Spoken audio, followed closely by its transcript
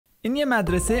این یه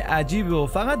مدرسه عجیبه و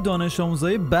فقط دانش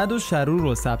آموزای بد و شرور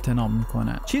رو ثبت نام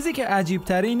میکنن. چیزی که عجیب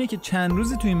تره اینه که چند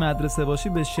روزی توی این مدرسه باشی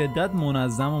به شدت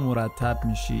منظم و مرتب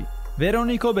میشی.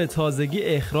 ورونیکا به تازگی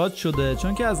اخراج شده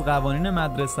چون که از قوانین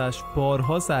مدرسه‌اش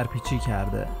بارها سرپیچی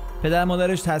کرده. پدر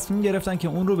مادرش تصمیم گرفتن که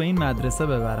اون رو به این مدرسه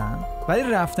ببرن، ولی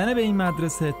رفتن به این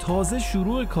مدرسه تازه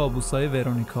شروع کابوسای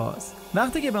ورونیکاست.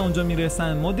 وقتی که به اونجا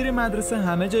میرسن مدیر مدرسه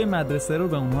همه جای مدرسه رو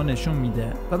به اونها نشون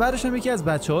میده و بعدش هم یکی از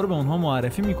بچه‌ها رو به اونها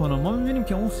معرفی میکنه. ما میبینیم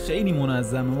که اون خیلی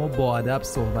منظمه و با ادب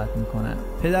صحبت میکنه.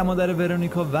 پدر مادر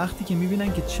ورونیکا وقتی که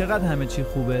میبینن که چقدر همه چی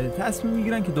خوبه تصمیم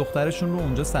میگیرن که دخترشون رو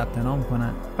اونجا ثبت نام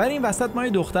کنن. ولی این وسط ما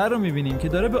یه دختر رو میبینیم که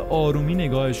داره به آرومی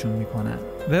نگاهشون میکنه.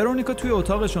 ورونیکا توی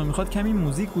اتاقشون میخواد کمی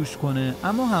موزیک گوش کنه،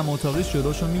 اما هم اتاقیش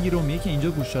جلوشو میگیره و میگه که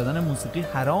اینجا گوش دادن موسیقی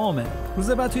حرامه.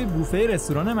 روز بعد توی بوفه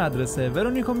رستوران مدرسه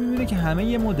ورونیکا میبینه که همه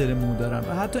یه مدل مو دارن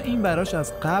و حتی این براش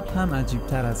از قبل هم عجیب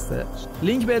تر هستش.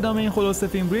 لینک به ادامه این خلاصه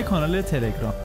فیلم روی کانال تلگرام.